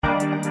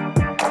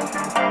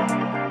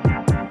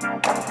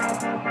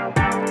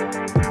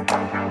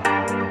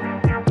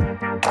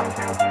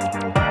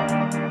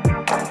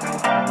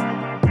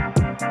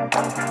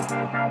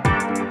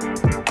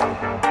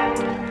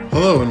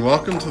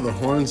Welcome to the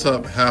Horns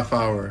Up Half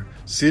Hour,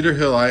 Cedar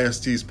Hill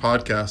ISD's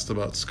podcast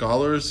about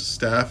scholars,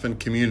 staff, and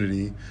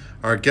community.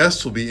 Our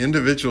guests will be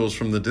individuals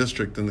from the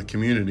district and the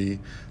community.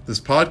 This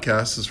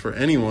podcast is for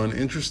anyone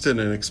interested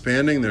in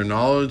expanding their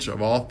knowledge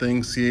of all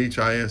things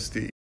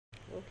CHISD.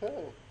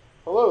 Okay.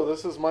 Hello,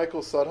 this is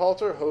Michael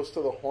Sudhalter, host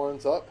of the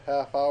Horns Up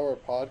Half Hour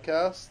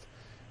podcast,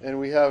 and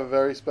we have a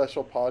very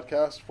special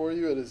podcast for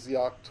you. It is the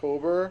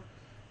October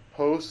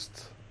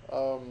post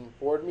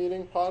board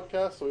meeting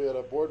podcast. So we had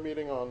a board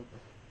meeting on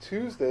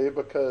Tuesday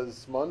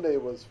because Monday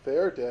was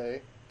Fair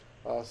Day,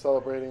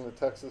 celebrating the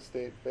Texas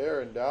State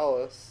Fair in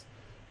Dallas.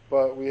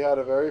 But we had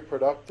a very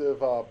productive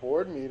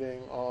board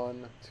meeting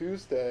on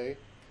Tuesday,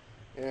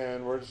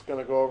 and we're just going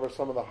to go over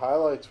some of the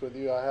highlights with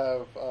you. I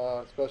have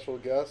special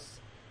guests,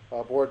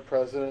 Board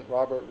President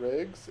Robert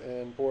Riggs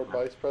and Board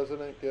Vice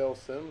President Gail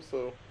Sims.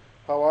 So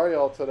how are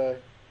y'all today?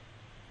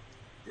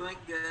 Doing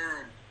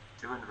good.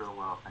 Doing real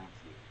well, thank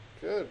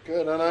you.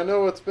 Good. And I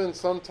know it's been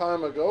some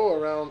time ago,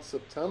 around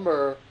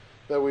September,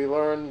 that we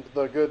learned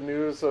the good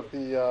news of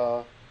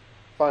the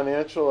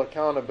financial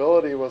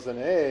accountability was an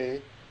A,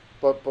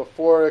 but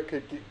before it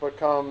could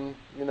become,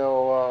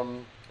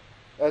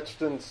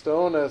 etched in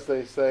stone, as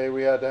they say,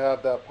 we had to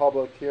have that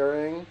public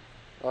hearing.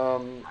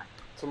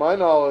 To my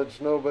knowledge,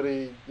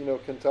 nobody,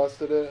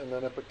 contested it, and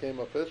then it became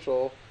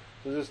official.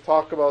 So just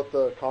talk about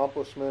the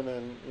accomplishment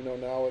and,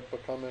 now it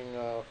becoming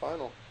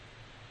final.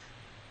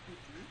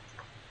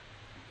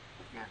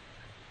 Yeah,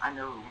 I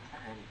know,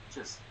 and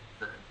just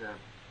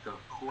the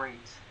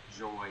great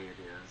joy it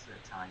is at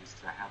times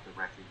to have the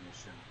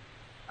recognition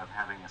of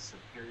having a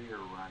superior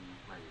run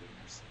rating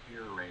or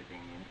superior rating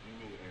in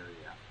any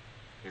area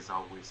is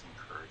always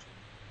encouraging.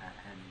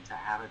 And to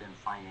have it in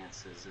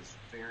finances is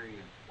very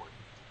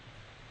important,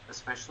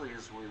 especially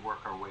as we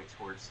work our way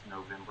towards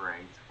November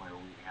 8th, where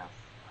we have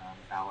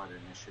ballot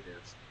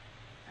initiatives,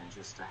 and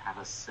just to have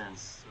a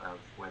sense of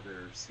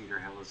whether Cedar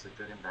Hill is a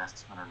good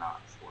investment or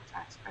not for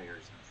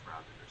taxpayers and for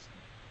others.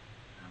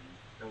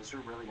 Those are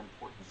really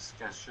important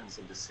discussions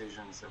and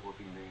decisions that will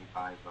be made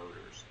by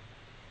voters.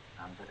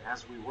 But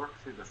as we work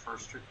through the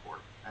first report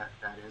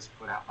that is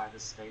put out by the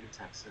state of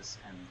Texas,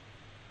 and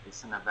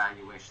it's an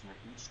evaluation that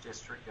each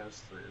district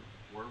goes through,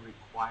 we're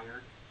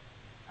required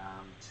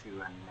to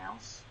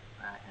announce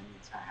and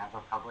to have a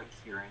public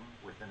hearing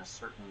within a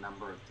certain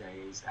number of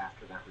days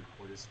after that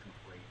report is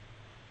complete.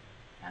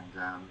 And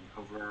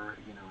over,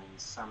 in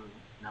some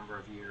number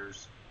of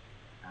years,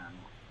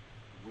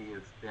 we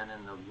have been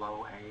in the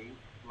low A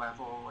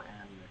level,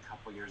 and a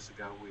couple years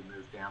ago we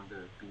moved down to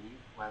B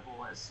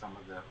level as some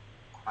of the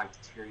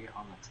criteria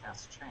on the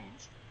test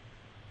changed.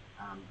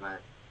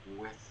 But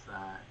with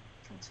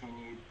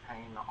continued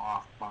paying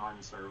off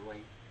bonds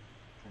early,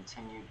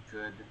 continued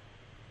good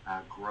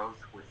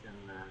growth within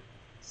the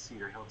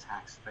Cedar Hill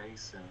tax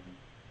base,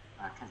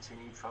 and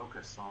continued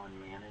focus on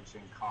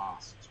managing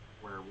costs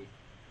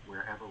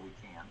wherever we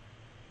can,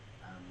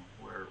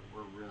 we're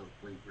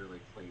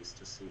really pleased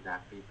to see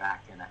that be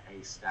back in an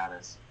A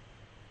status.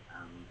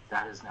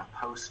 That is now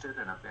posted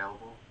and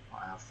available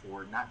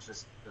for not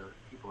just the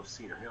people of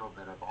Cedar Hill,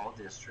 but of all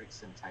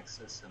districts in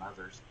Texas and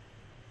others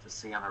to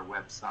see on our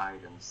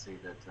website and see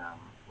that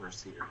where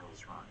Cedar Hill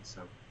is run.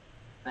 So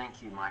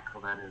thank you,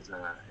 Michael.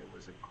 It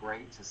was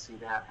great to see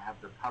that, have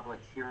the public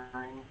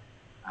hearing.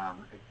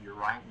 You're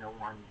right, no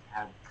one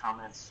had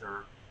comments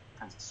or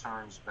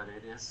concerns, but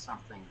it is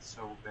something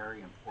so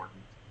very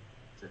important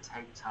to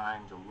take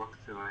time to look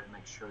through it and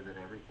make sure that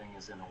everything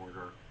is in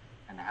order,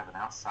 and to have an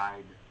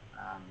outside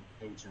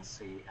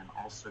agency, and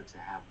also to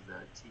have the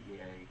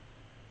TEA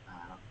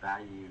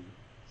value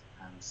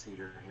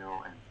Cedar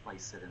Hill and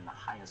place it in the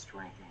highest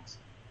rankings.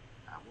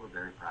 We're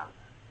very proud of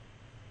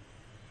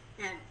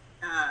that.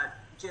 And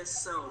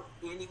just so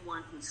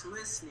anyone who's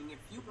listening, if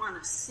you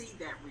want to see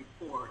that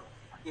report,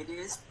 it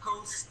is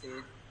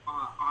posted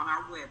on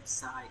our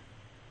website.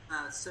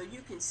 So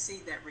you can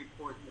see that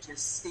report and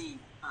just see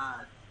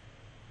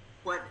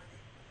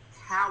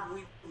how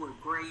we were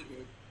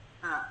graded.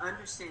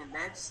 Understand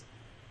that's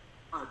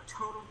a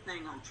total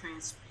thing on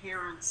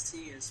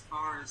transparency as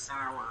far as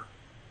our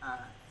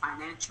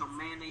financial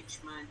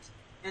management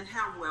and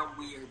how well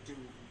we are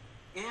doing.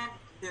 And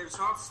there's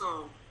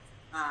also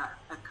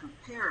a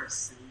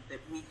comparison that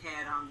we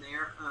had on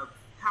there of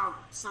how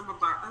some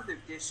of our other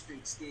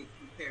districts did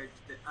compared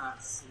to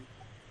us. And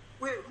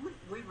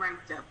we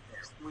ranked up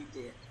there. We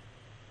did.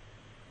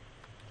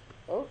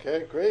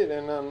 Okay, great.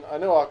 And I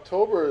know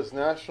October is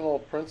National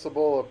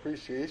Principal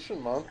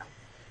Appreciation Month,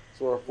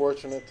 so we're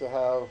fortunate to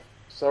have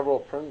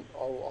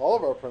all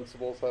of our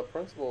principals have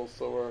principals,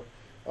 so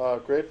we're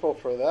grateful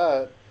for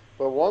that.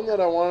 But one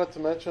that I wanted to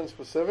mention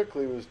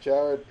specifically was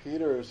Jared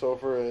Peters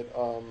over at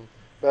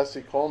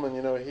Bessie Coleman.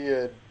 He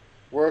had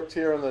worked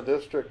here in the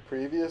district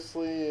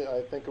previously,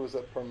 I think it was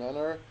at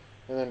Permenor,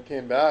 and then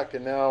came back,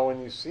 and now when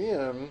you see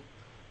him,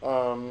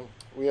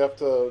 we have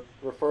to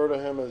refer to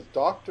him as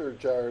Dr.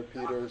 Jared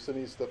Peters, and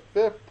he's the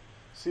 5th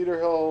Cedar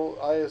Hill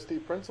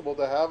ISD principal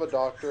to have a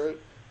doctorate.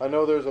 I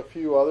know there's a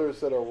few others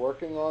that are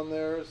working on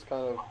theirs,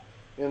 kind of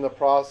in the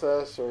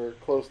process or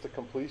close to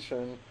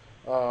completion.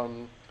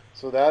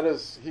 So that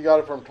is, he got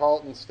it from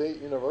Tarleton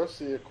State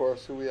University, of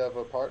course, who we have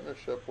a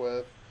partnership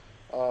with.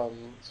 So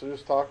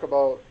just talk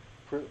about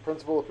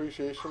Principal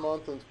Appreciation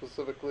Month and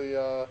specifically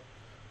the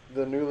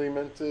newly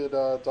minted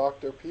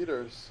Dr.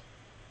 Peters.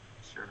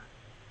 Sure.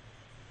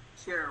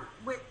 Sure.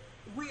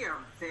 We are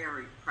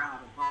very proud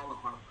of all of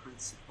our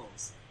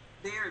principals.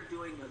 They are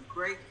doing a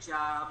great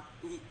job.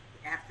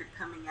 After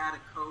coming out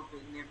of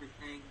COVID and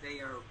everything, they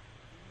are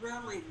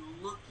really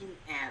looking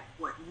at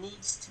what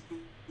needs to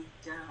be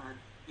done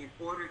in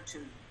order to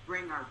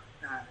bring our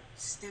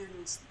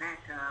students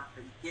back up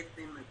and get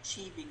them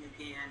achieving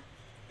again,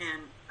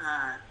 and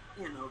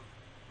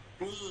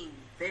being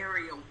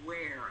very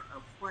aware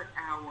of what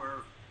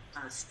our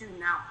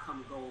student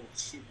outcome goals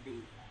should be.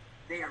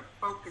 They are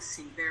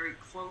focusing very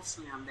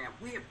closely on that.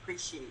 We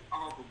appreciate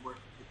all the work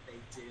that they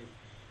do.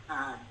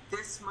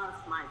 This month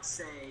might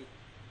say,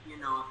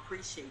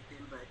 appreciate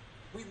them, but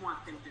we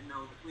want them to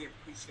know that we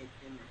appreciate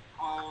them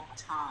at all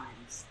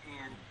times.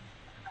 And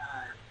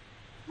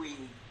we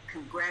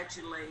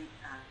congratulate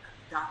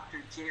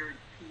Dr. Jared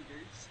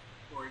Peters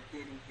for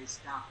getting his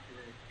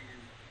doctorate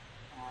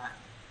and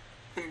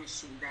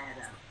finishing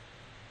that up.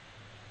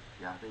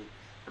 Yeah,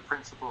 the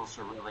principals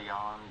are really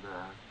on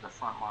the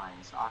front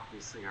lines.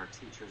 Obviously, our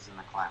teachers in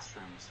the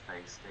classrooms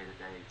face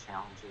day-to-day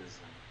challenges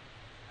and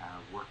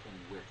working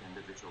with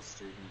individual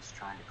students,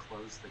 trying to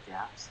close the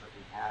gaps that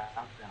we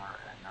have in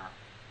our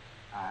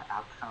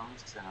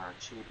outcomes and our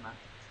achievement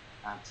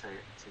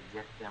to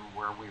get them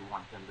where we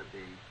want them to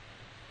be.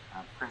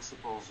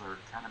 Principals are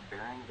kind of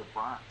bearing the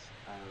brunt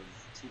of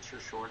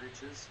teacher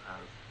shortages,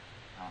 of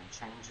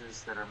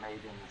changes that are made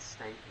in the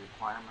state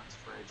requirements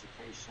for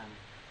education,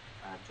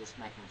 just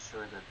making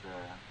sure that the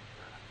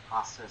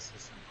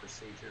processes and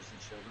procedures and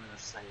children are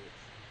safe.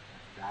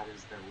 That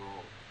is their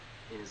role.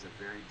 It is a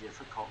very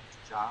difficult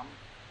job.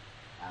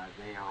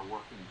 They are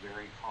working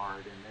very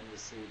hard, and then to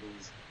see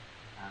these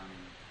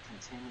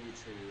continue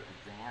to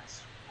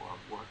advance or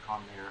work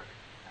on their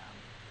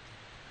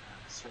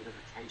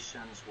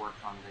certifications, work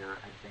on their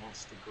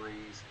advanced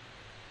degrees,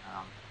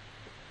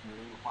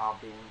 meanwhile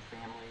being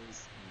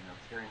families,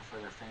 caring for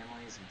their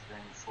families and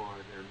caring for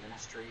their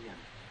ministry and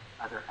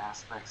other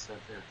aspects of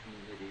their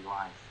community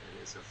life.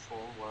 It is a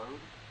full load,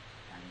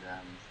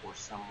 and for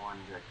someone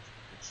to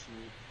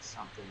achieve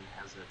something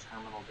as a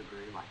terminal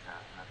degree, like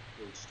a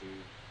PhD,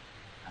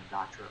 a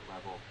doctorate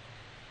level,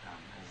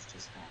 is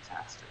just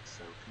fantastic.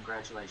 So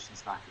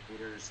congratulations, Dr.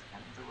 Peters,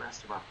 and the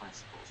rest of our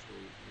principals.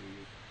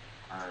 We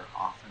are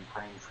often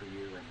praying for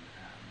you and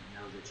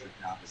know that your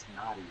job is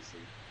not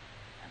easy,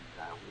 and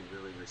we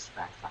really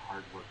respect the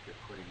hard work you're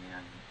putting in,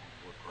 and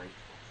we're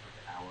grateful for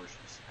the hours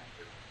you spend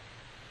doing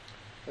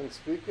it. And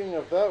speaking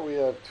of that, we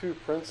have two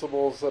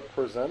principals that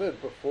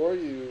presented before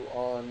you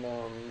on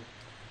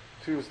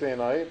Tuesday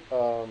night,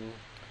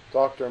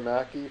 Dr.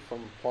 Mackey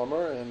from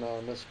Plummer and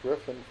Miss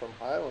Griffin from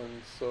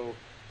Highlands. So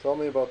tell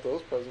me about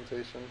those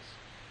presentations.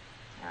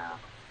 Yeah,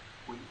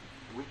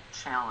 we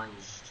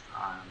challenged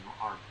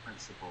our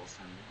principals,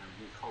 and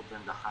we hold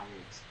them to high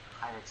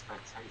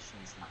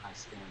expectations and high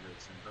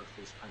standards, and both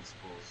these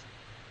principals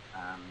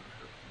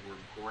were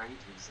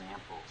great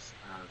examples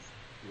of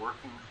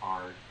working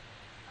hard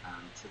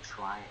to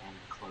try and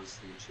close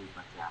the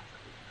achievement gap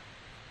that we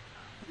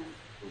have.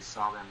 We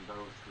saw them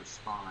both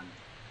respond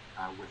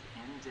with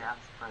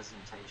in-depth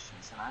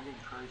presentations, and I'd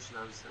encourage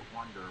those that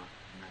wonder,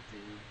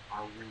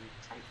 are we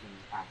taking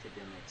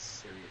academics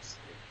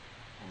seriously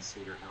in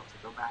Cedar Hill, to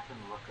go back and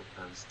look at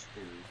those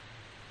two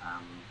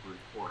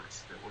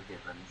reports that were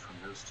given from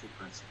those two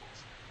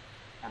principals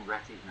and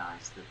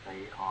recognize that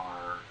they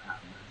are,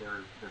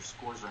 their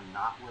scores are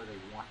not where they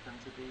want them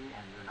to be,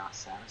 and they're not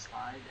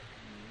satisfied.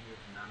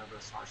 None of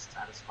us are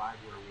satisfied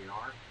where we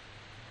are,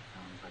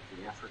 but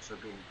the efforts are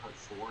being put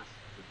forth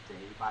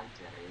day by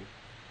day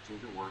to do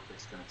the work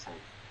it's going to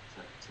take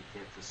to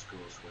get the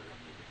schools where they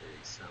need to be.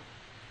 So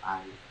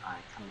I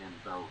commend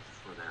both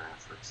for their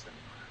efforts and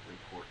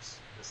reports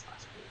this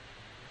last week.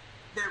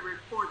 Their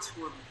reports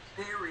were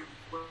very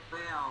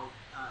well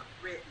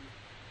written,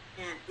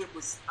 and it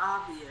was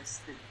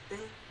obvious that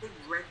they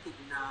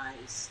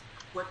recognize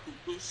what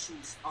the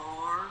issues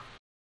are.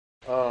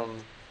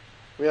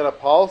 We had a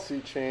policy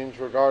change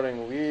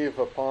regarding leave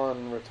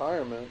upon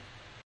retirement.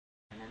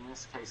 And in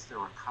this case, there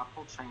were a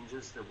couple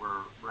changes that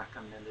were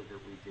recommended that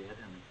we did,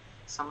 and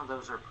some of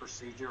those are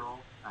procedural.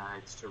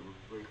 It's to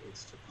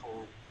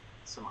pull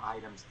some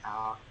items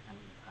out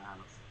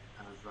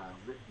of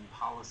written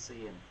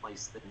policy and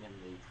place them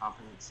in the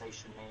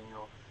compensation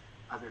manual.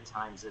 Other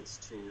times it's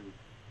to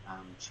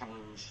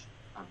change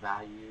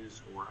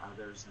values or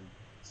others, and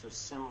so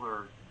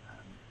similar.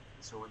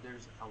 So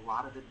there's a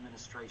lot of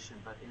administration,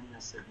 but in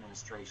this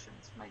administration,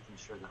 it's making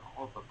sure that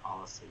all of the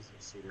policies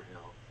of Cedar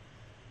Hill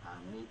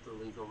meet the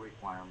legal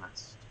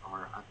requirements,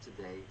 are up to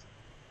date,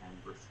 and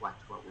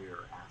reflect what we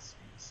are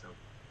asking. So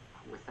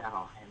with that,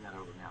 I'll hand that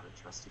over now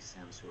to Trustee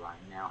Sims, who I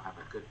now have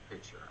a good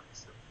picture of.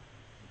 So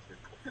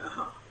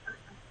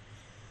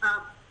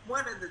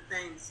one of the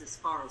things as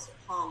far as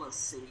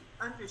policy,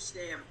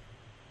 understand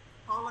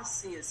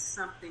policy is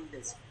something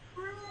that's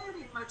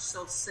pretty much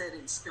so set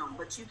in stone,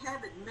 but you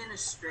have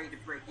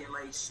administrative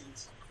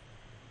regulations,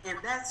 and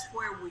that's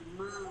where we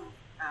move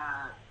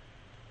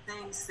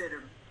things that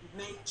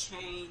may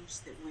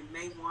change, that we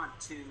may want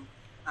to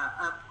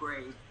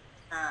upgrade.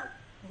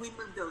 We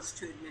moved those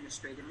to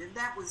administrative, and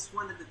that was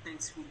one of the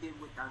things we did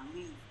with our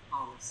leave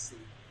policy.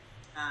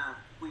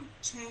 We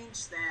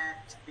changed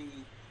that to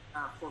be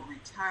for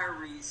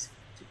retirees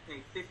to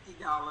pay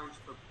 $50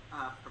 for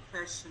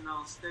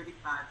professionals, $35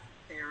 for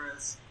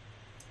paras,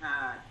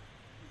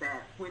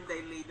 that when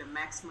they leave, a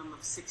maximum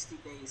of 60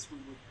 days we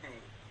would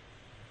pay.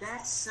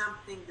 That's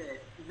something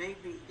that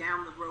maybe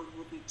down the road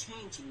will be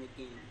changing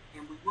again,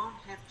 and we won't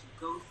have to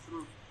go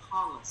through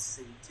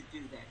policy to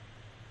do that.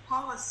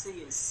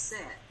 Policy is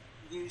set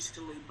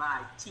usually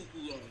by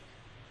TEA,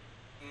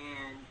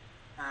 and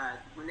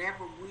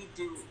whenever we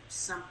do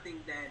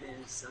something that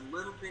is a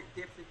little bit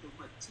different than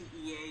what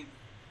TEA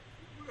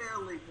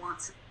really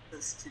wants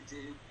us to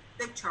do,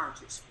 they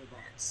charge us for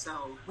that.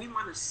 So we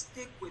want to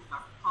stick with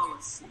our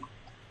policy,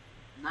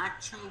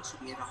 not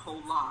changing it a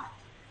whole lot,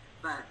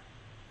 but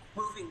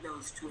moving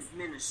those to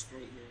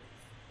administrative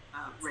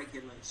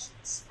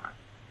regulations.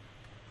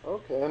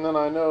 Okay, and then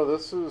I know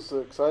this is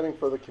exciting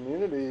for the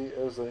community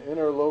is an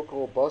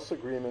interlocal bus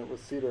agreement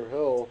with Cedar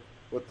Hill,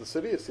 with the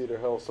city of Cedar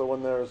Hill. So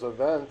when there's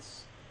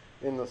events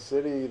in the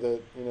city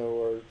that,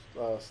 or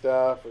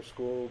staff or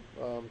school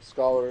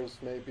scholars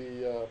may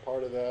be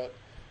part of that,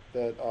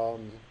 the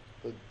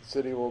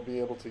city will be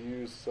able to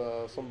use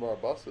some of our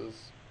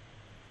buses.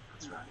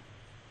 That's right.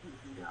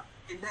 Mm-hmm. Yeah.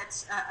 And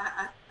that's,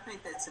 I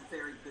think that's a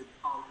very good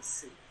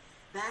policy.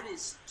 That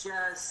is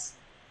just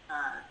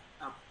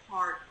a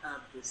part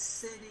of the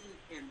city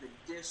and the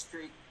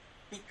district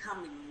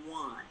becoming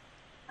one.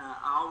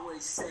 I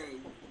always say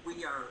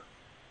we are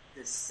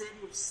the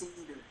city of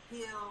Cedar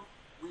Hill,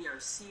 we are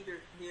Cedar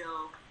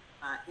Hill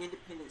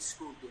Independent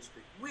School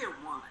District. We are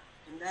one,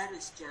 and that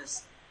is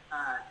just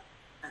a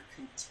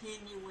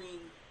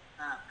continuing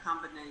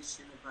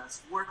combination of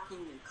us working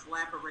and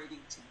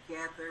collaborating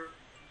together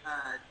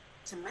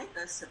to make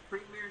us a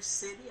premier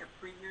city, a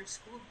premier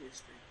school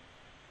district.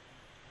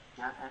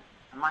 Yeah,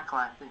 and Michael,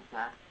 I think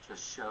that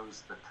just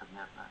shows the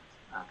commitment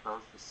of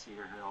both the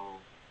Cedar Hill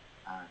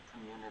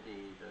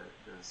community,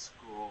 the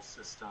school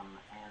system,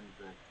 and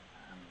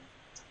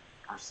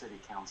our city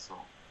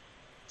council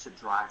to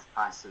drive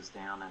prices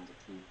down and to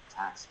keep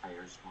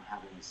taxpayers from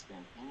having to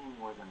spend any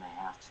more than they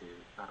have to,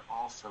 but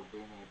also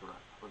being able to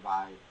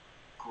provide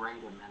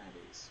great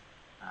amenities.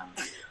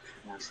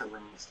 So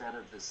instead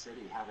of the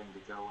city having to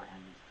go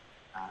and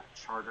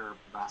charter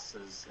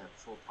buses at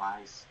full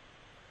price,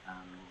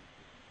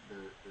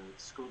 the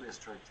school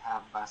district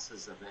have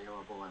buses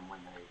available, and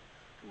when they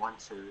want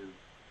to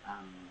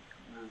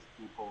move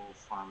people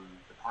from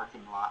the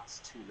parking lots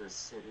to the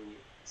city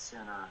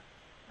center,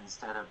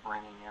 instead of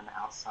bringing in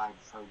outside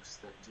folks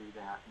that do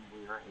that, and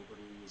we are able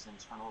to use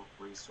internal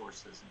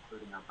resources,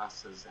 including our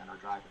buses and our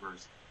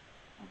drivers,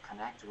 and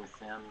connect with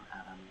them,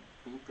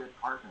 be good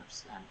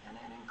partners, and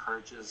it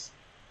encourages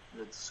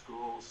the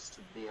schools to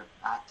be an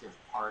active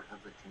part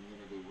of the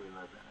community we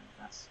live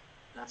in. And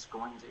that's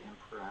going to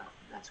improve.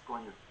 That's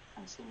going to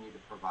continue to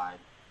provide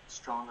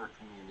stronger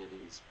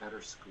communities,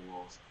 better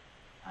schools,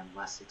 and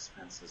less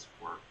expenses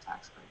for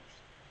taxpayers.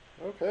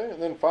 Okay,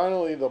 and then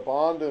finally, the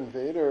Bond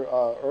Invader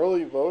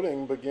early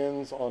voting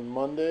begins on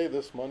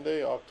this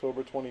Monday,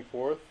 October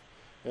 24th,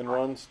 and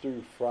runs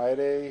through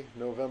Friday,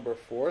 November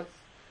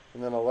 4th.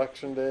 And then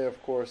Election Day,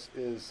 of course,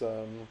 is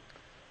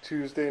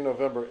Tuesday,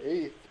 November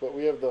 8th. But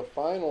we have the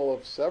final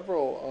of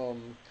several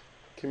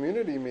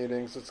community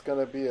meetings. It's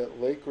going to be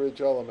at Lake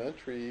Ridge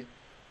Elementary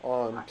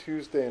on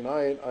Tuesday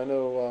night. I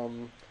know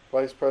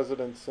Vice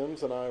President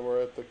Sims and I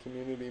were at the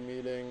community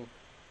meeting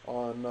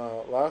on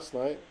last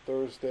night,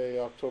 Thursday,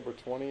 October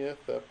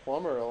 20th, at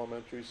Plummer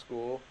Elementary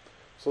School.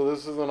 So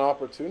this is an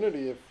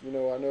opportunity. If I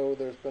know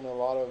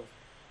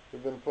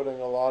we've been putting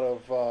a lot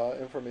of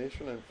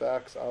information and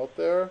facts out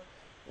there,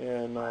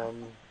 and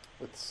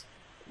you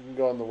can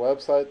go on the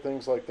website,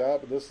 things like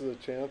that. But this is a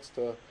chance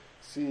to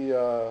see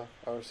our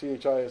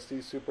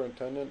CHISD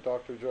superintendent,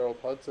 Dr. Gerald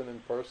Hudson,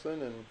 in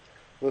person and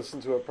listen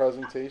to a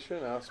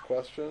presentation, ask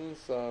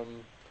questions. Talk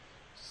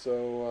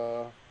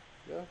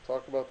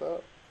about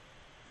that.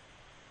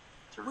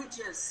 We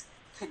just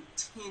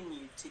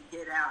continue to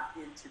get out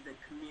into the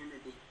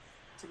community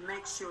to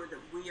make sure that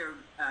we are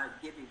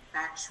giving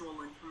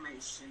factual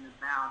information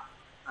about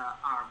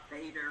our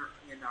Vader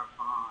and our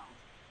Bond.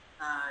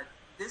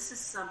 This is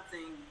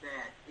something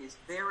that is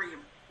very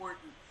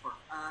important for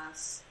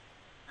us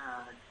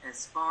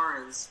as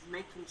far as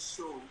making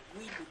sure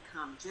we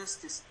become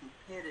just as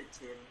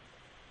competitive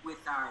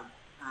with our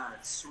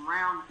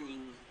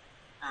surrounding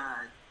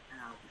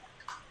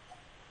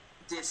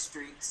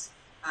districts.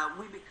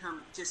 We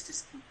become just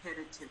as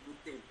competitive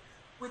with them.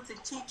 With the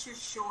teacher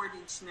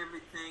shortage and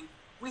everything,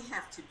 we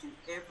have to do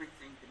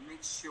everything to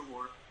make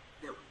sure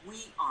that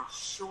we are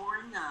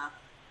shoring up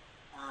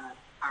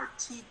our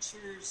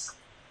teachers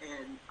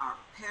and our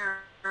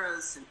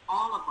paras and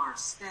all of our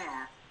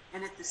staff,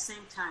 and at the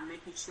same time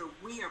making sure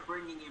we are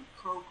bringing in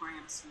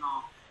programs and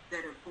all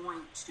that are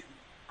going to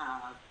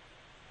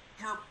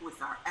help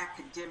with our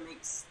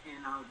academics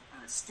and our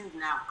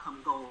student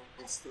outcome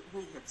goals that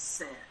we have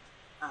set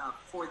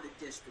for the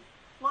district,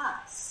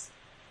 plus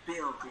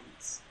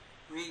buildings.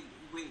 We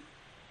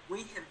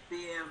have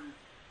been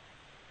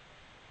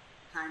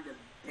kind of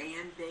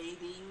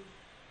band-aiding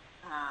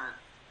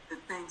the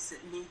things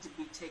that need to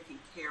be taken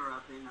care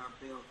of in our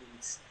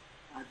buildings.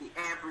 The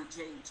average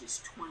age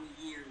is 20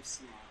 years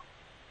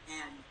now.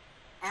 And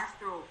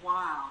after a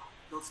while,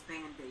 those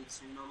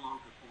Band-Aids are no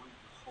longer going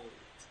to hold.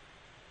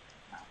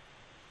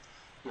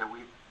 Yeah,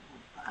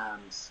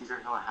 Cedar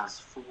Hill has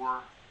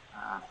 4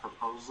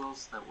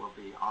 proposals that will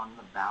be on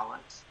the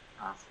ballot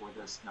for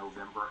this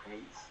November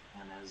 8th.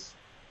 And as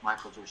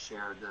Michael just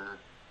shared, the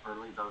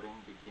early voting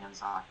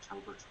begins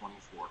October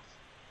 24th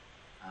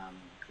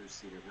through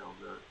Cedar Hill.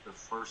 The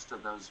first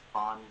of those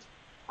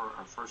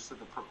first of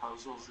the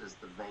proposals is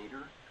the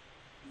VATRE.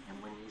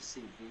 And when you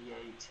see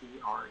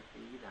VATRE,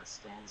 that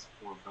stands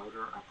for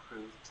Voter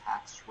Approved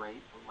Tax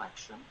Rate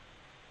Election.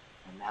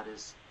 And that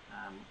is,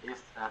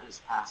 if that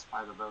is passed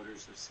by the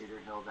voters of Cedar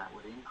Hill, that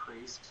would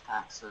increase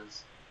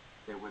taxes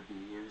that would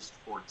be used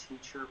for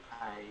teacher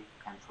pay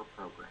and for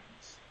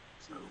programs.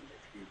 So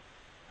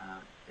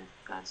if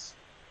that's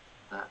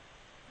that,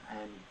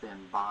 and then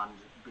Bond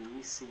B,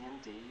 C,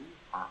 and D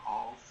are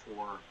all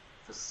for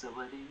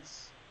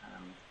facilities.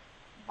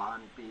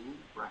 Bond B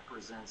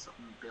represents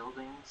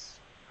buildings,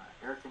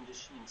 air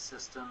conditioning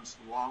systems,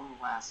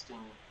 long-lasting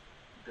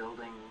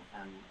building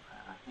and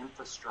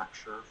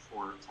infrastructure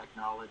for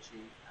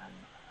technology and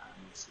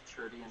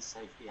security and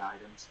safety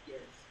items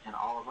in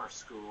all of our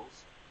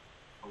schools,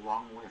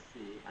 along with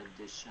the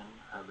addition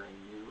of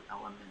a new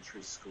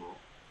elementary school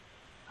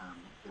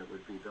that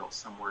would be built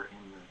somewhere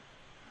in the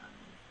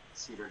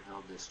Cedar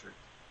Hill district.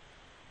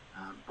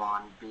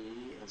 Bond B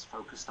is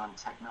focused on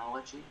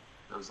technology,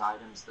 those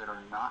items that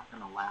are not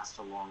going to last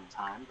a long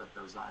time, but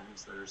those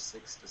items that are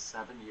 6 to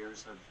 7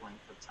 years of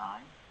length of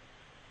time.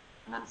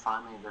 And then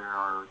finally, there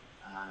are,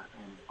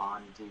 and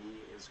Bond D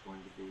is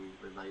going to be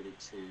related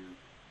to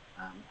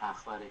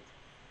athletic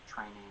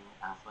training,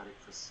 athletic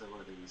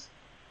facilities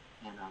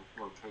in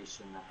a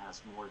location that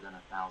has more than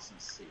 1,000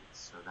 seats.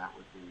 So that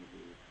would be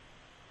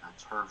the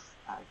turf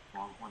at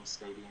Longhorn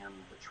Stadium,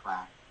 the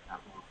track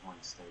at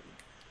Longhorn Stadium.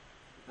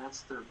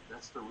 That's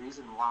the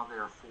reason why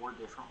there are 4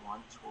 different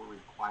ones. We're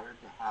required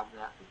to have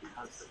that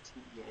because of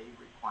TEA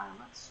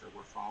requirements, so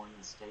we're following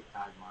the state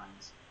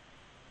guidelines.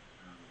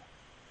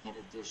 In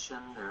addition,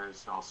 there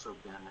has also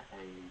been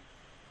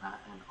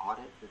an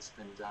audit that's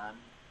been done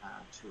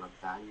to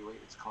evaluate.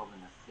 It's called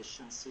an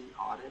efficiency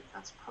audit.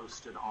 That's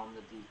posted on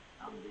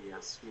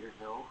the Cedar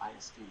Hill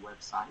ISD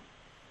website,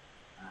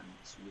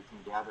 so you can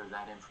gather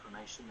that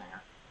information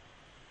there.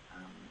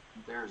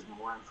 There's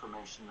more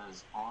information that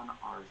is on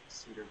our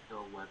Cedar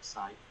Hill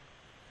website,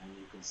 and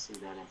you can see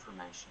that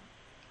information.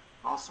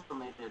 We've also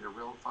made it a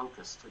real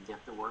focus to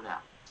get the word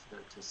out,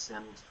 to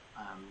send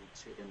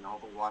in all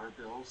the water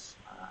bills.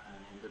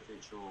 An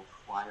individual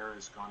flyer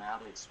has gone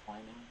out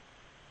explaining.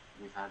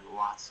 We've had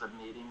lots of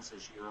meetings,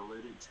 as you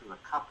alluded to a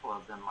couple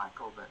of them,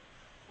 Michael, but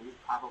we've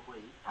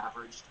probably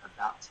averaged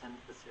about 10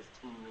 to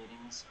 15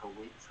 meetings a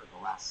week for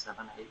the last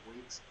 7 to 8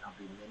 weeks. There'll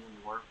be many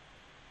more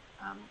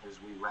as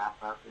we wrap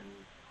up in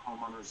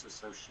homeowners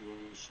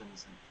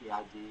associations and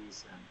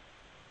PIDs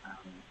and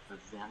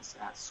events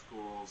at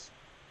schools,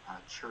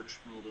 church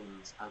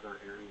meetings, other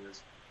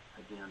areas.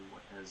 Again,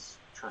 as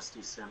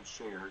Trustee Sims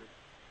shared,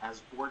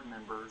 as board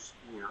members,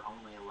 we are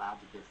only allowed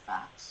to give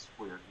facts.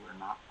 We're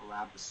not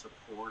allowed to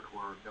support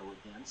or go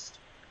against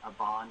a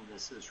bond.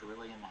 This is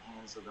really in the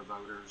hands of the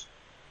voters,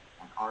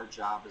 and our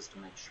job is to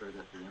make sure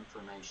that the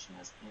information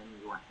is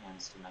in your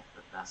hands to make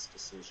the best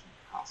decision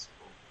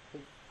possible.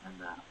 And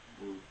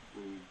we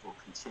will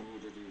continue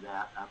to do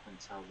that up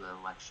until the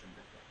election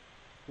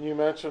day. You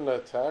mentioned a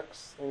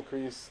tax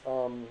increase,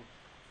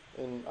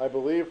 and I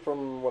believe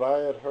from what I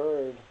had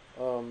heard,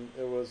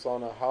 it was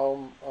on a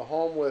home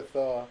with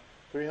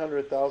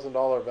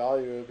 $300,000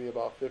 value. It would be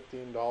about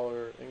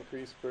 $15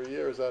 increase per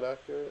year. Is that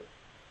accurate?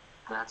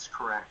 That's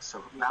correct.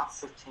 So about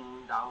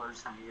 $15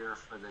 a year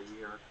for the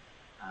year,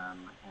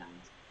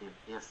 and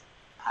if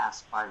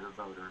passed by the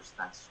voters,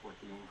 that's what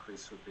the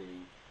increase would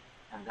be.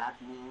 And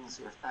that means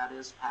if that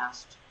is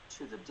passed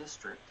to the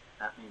district,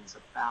 that means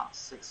about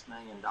 $6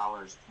 million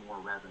more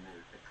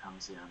revenue that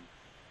comes in.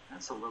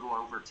 That's a little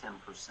over 10%.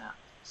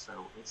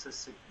 So it's a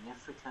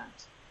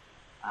significant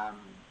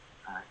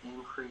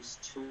increase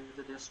to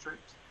the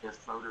district if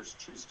voters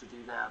choose to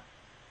do that.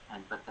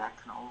 But that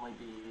can only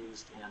be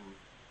used in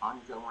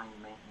ongoing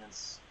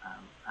maintenance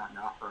and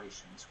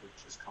operations,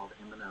 which is called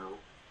M&O,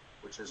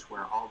 which is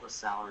where all the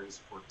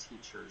salaries for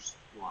teachers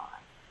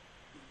lie.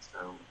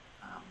 So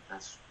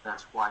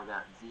that's why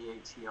that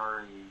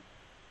VATRE,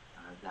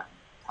 that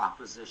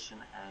Proposition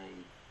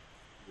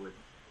A, would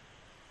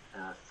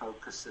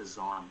focuses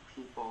on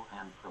people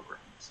and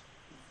programs.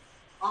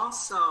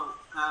 Also,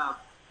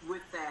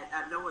 with that,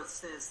 I know it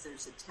says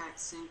there's a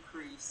tax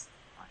increase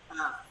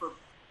for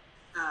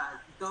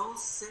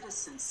those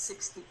citizens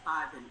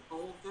 65 and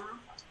older.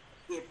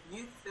 if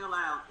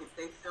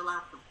they fill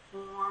out the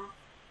form,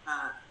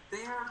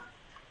 their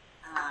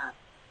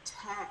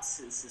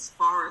taxes, as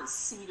far as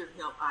Cedar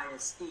Hill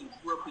ISD,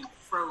 will be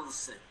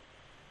frozen.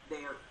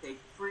 They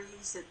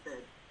freeze at the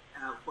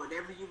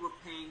whatever you were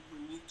paying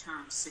when you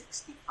turned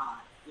 65.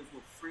 It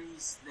will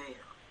freeze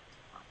there.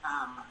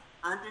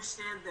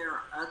 Understand there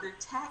are other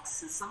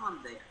taxes on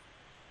there.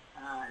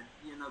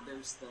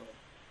 There's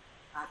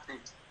I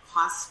think,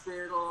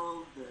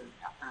 hospital, the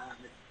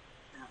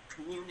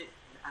community.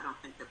 I don't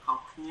think they're called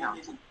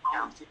community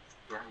colleges.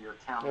 Yeah, your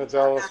county. Yeah,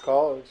 Dallas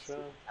College.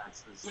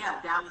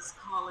 Yeah, Dallas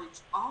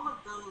College. All of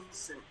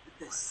those,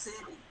 the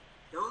city,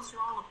 those are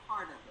all a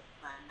part of it.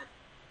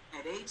 But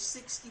at age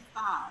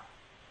 65,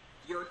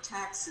 your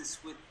taxes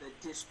with the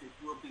district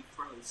will be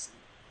frozen.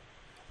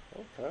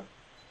 Okay.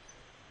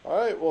 All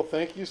right. Well,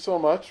 thank you so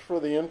much for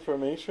the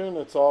information.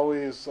 It's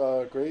always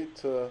great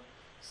to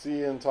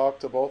see and talk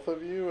to both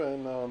of you,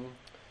 and I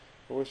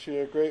wish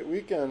you a great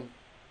weekend.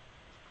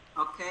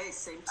 Okay,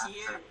 same to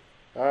you.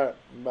 All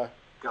right. Bye.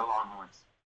 Go Longhorns.